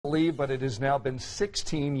But it has now been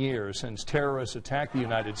 16 years since terrorists attacked the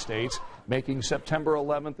United States, making September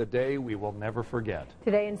 11th a day we will never forget.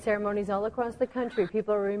 Today in ceremonies all across the country,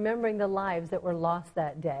 people are remembering the lives that were lost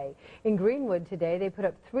that day. In Greenwood today, they put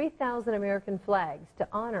up 3,000 American flags to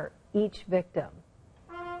honor each victim.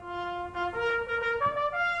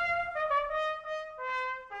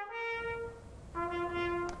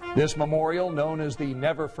 This memorial, known as the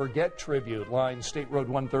Never Forget Tribute, lines State Road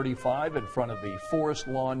 135 in front of the Forest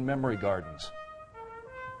Lawn Memory Gardens.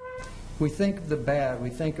 We think of the bad, we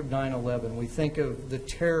think of 9/11, we think of the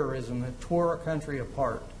terrorism that tore our country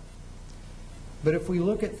apart. But if we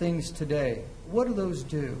look at things today, what do those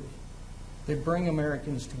do? They bring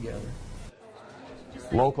Americans together.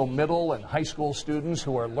 Local middle and high school students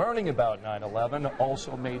who are learning about 9/11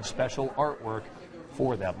 also made special artwork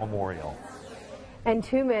for that memorial. And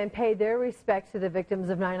two men paid their respects to the victims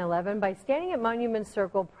of 9/11 by standing at Monument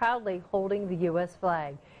Circle proudly holding the U.S.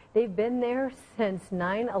 flag. They've been there since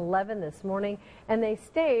 9/11 this morning, and they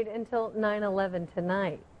stayed until 9/11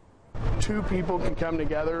 tonight. Two people can come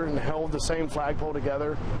together and hold the same flagpole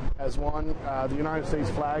together as one, the United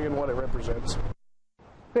States flag and what it represents.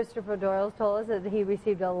 Christopher Doyle told us that he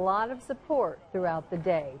received a lot of support throughout the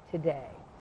day today.